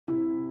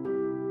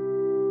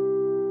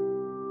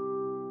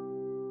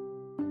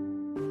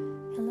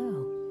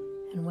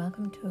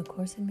welcome to A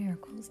Course in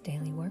Miracles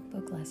Daily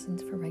Workbook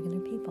Lessons for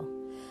Regular People.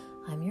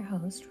 I'm your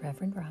host,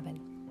 Reverend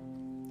Robin.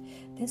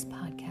 This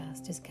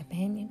podcast is a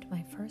companion to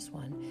my first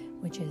one,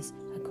 which is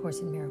A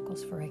Course in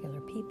Miracles for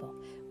Regular People,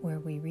 where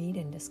we read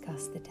and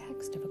discuss the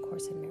text of A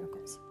Course in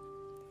Miracles.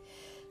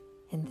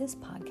 In this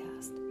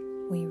podcast,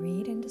 we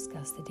read and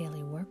discuss the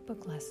daily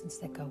workbook lessons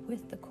that go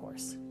with the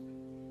Course.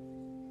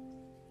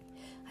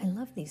 I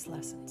love these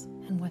lessons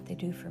and what they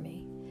do for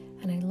me,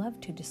 and I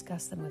love to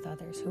discuss them with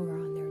others who are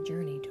on their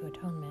journey to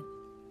atonement.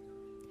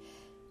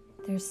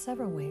 There's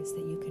several ways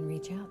that you can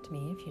reach out to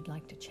me if you'd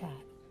like to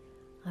chat.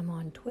 I'm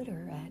on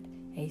Twitter at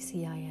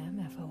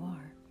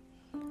ACIMFOR.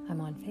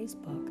 I'm on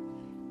Facebook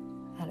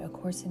at A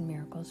Course in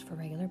Miracles for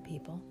Regular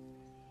People.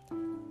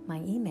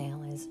 My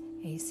email is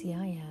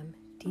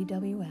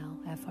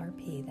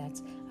ACIMDWLFRP.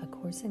 That's A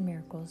Course in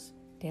Miracles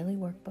Daily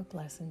Workbook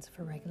Lessons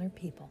for Regular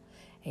People.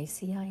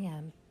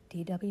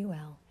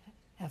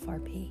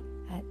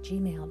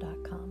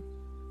 ACIMDWLFRP@gmail.com.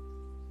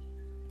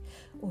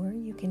 Or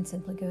you can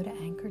simply go to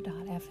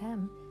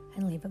anchor.fm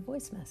and leave a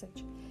voice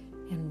message.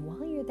 And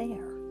while you're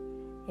there,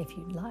 if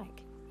you'd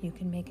like, you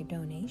can make a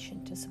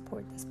donation to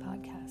support this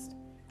podcast,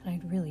 and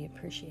I'd really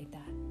appreciate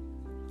that.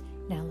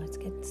 Now let's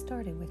get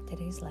started with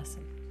today's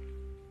lesson.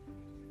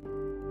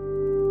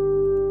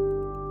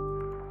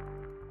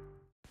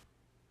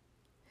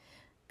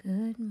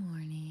 Good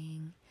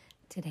morning.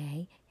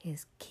 Today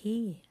is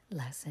key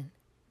lesson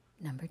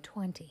number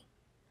 20.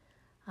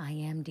 I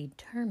am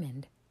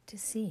determined to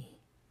see.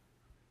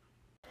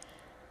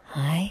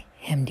 I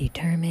am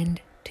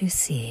determined to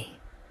see.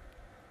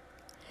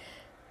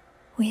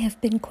 We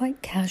have been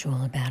quite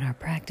casual about our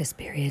practice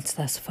periods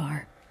thus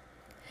far.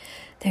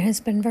 There has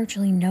been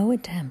virtually no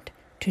attempt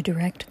to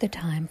direct the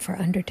time for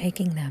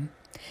undertaking them.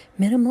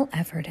 Minimal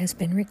effort has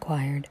been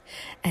required,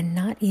 and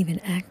not even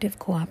active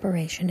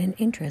cooperation and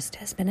interest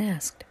has been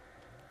asked.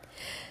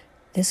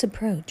 This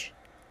approach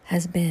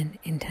has been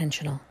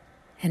intentional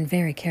and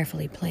very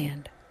carefully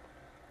planned.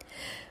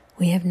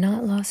 We have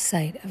not lost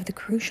sight of the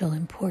crucial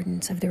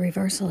importance of the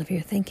reversal of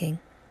your thinking.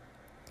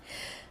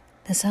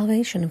 The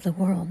salvation of the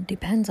world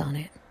depends on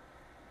it.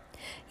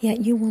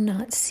 Yet you will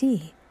not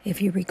see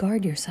if you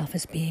regard yourself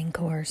as being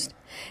coerced,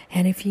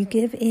 and if you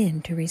give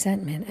in to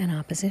resentment and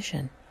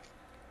opposition.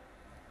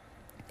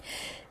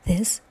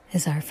 This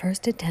is our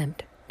first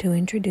attempt to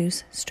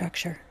introduce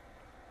structure.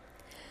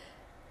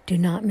 Do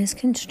not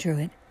misconstrue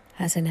it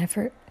as an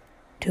effort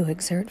to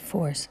exert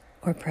force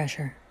or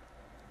pressure.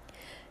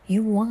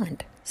 You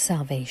want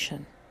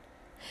salvation.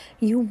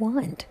 You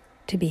want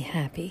to be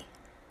happy.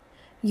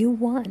 You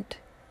want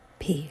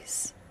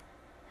peace.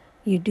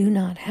 You do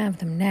not have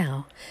them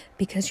now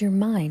because your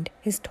mind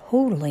is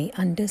totally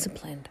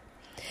undisciplined,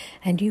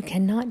 and you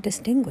cannot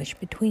distinguish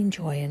between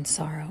joy and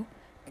sorrow,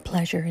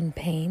 pleasure and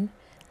pain,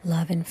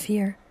 love and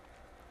fear.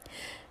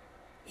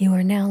 You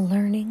are now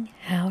learning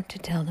how to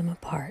tell them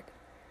apart,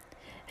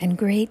 and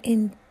great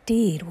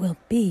indeed will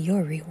be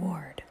your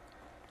reward.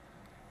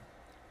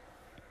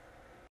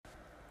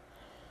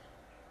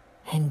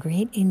 And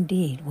great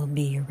indeed will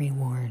be your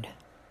reward.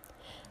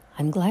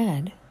 I'm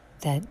glad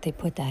that they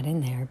put that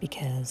in there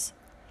because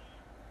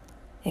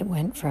it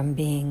went from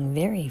being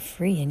very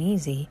free and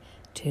easy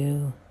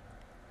to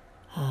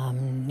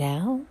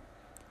now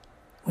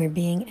we're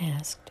being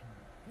asked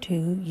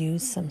to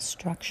use some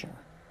structure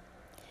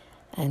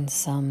and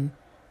some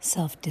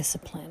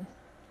self-discipline.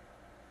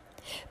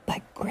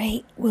 But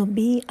great will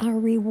be our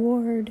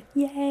reward.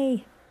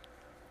 Yay!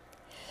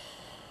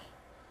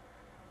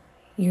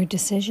 Your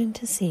decision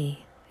to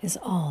see is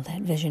all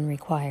that vision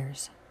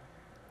requires.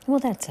 Well,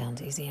 that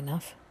sounds easy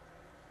enough.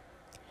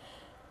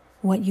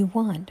 What you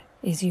want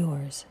is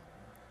yours.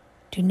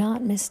 Do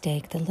not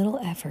mistake the little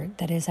effort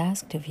that is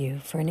asked of you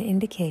for an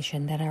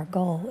indication that our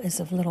goal is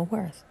of little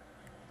worth.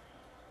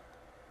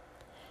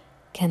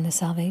 Can the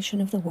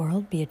salvation of the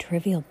world be a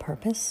trivial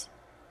purpose?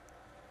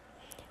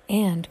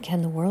 And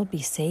can the world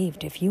be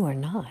saved if you are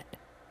not?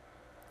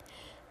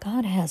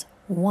 God has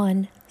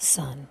one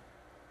Son,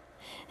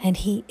 and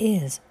He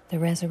is the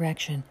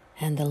resurrection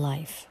and the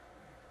life.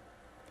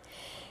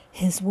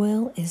 His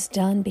will is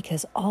done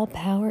because all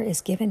power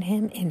is given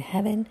Him in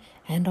heaven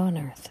and on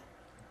earth.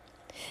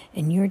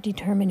 And your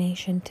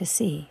determination to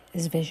see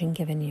is vision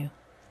given you.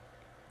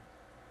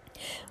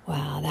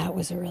 Wow, that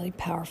was a really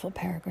powerful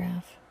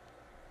paragraph.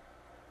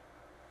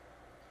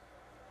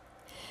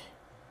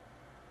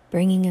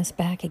 Bringing us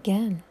back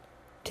again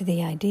to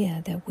the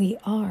idea that we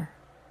are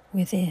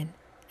within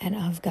and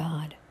of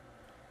God,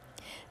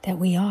 that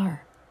we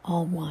are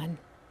all one.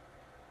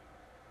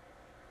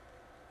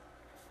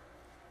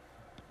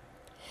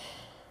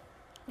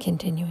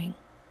 Continuing,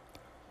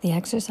 the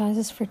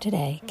exercises for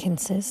today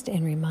consist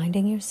in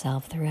reminding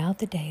yourself throughout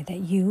the day that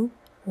you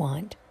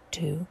want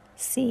to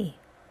see.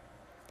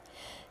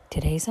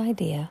 Today's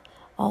idea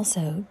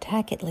also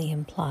tacitly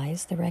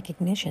implies the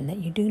recognition that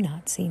you do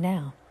not see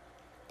now.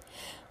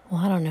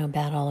 Well, I don't know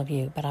about all of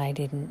you, but I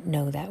didn't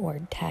know that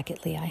word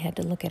tacitly. I had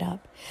to look it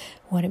up.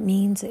 What it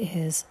means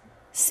is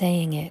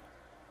saying it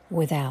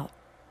without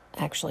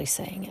actually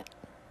saying it.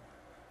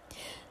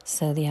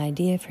 So the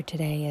idea for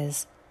today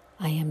is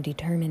I am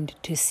determined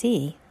to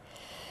see,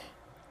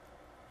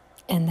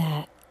 and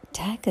that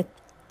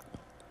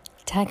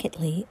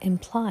tacitly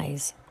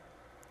implies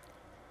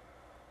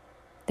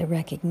the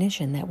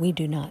recognition that we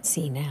do not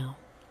see now.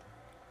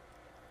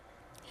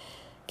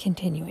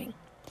 Continuing.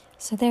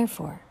 So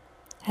therefore,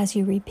 as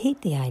you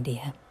repeat the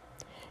idea,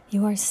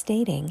 you are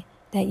stating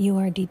that you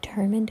are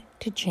determined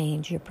to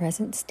change your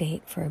present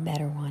state for a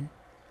better one,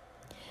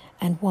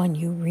 and one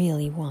you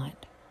really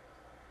want.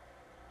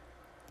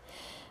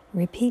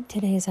 Repeat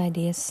today's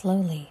idea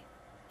slowly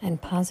and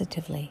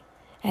positively,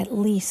 at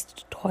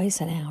least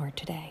twice an hour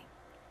today,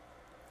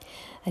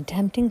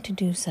 attempting to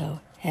do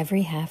so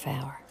every half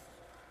hour.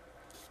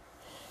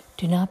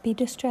 Do not be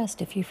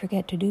distressed if you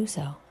forget to do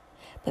so,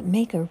 but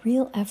make a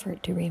real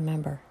effort to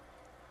remember.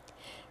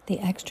 The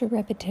extra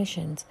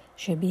repetitions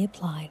should be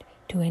applied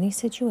to any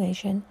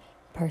situation,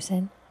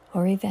 person,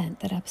 or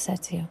event that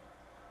upsets you.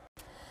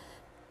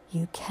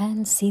 You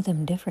can see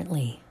them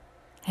differently,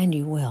 and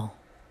you will.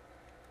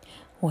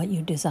 What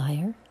you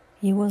desire,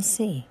 you will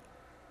see.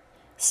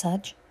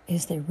 Such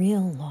is the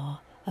real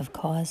law of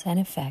cause and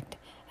effect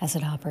as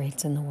it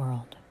operates in the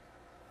world.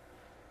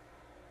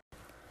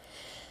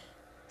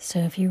 So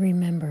if you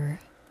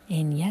remember,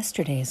 in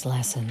yesterday's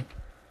lesson,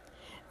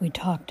 we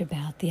talked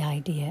about the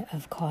idea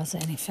of cause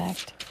and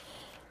effect.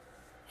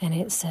 And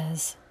it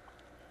says,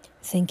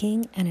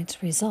 thinking and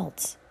its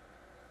results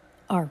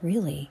are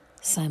really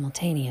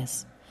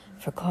simultaneous,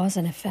 for cause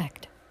and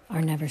effect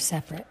are never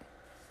separate.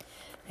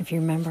 If you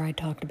remember, I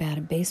talked about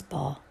a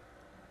baseball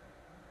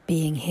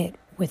being hit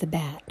with a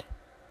bat.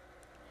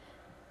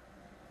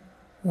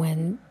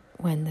 When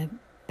the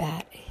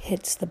bat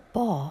hits the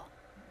ball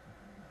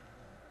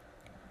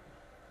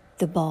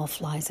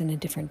flies in a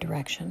different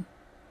direction.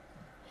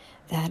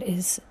 That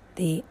is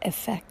the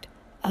effect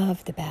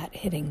of the bat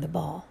hitting the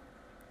ball.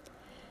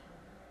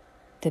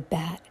 The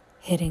bat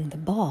hitting the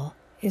ball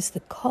is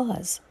the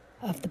cause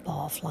of the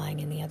ball flying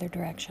in the other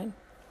direction.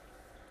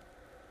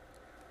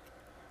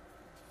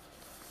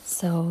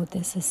 So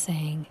this is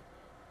saying,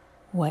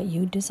 what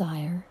you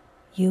desire,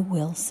 you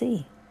will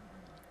see.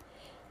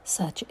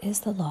 Such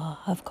is the law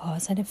of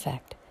cause and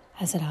effect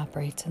as it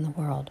operates in the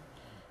world.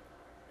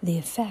 The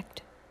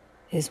effect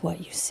is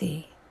what you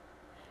see.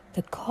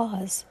 The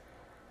cause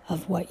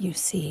of what you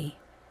see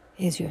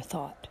is your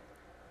thought.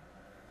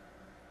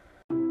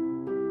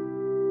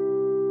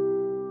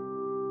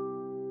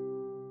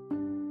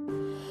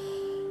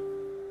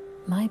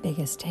 My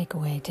biggest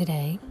takeaway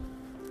today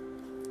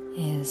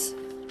is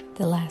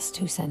the last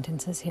two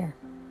sentences here.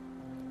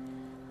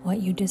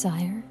 What you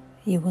desire,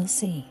 you will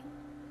see.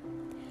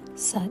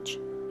 Such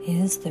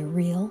is the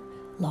real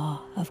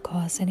law of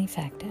cause and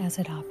effect as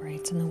it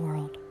operates in the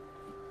world.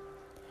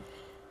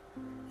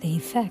 The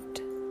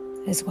effect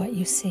is what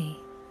you see.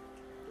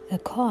 The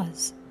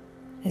cause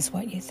is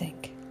what you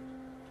think.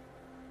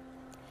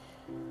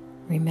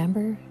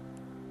 Remember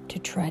to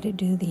try to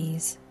do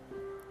these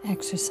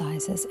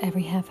exercises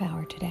every half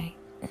hour today.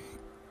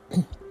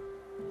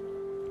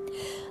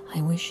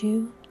 I wish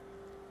you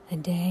a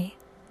day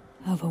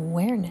of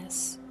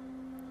awareness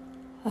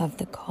of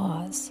the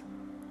cause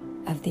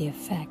of the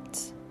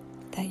effects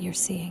that you're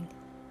seeing.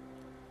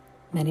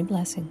 Many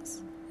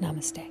blessings.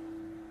 Namaste.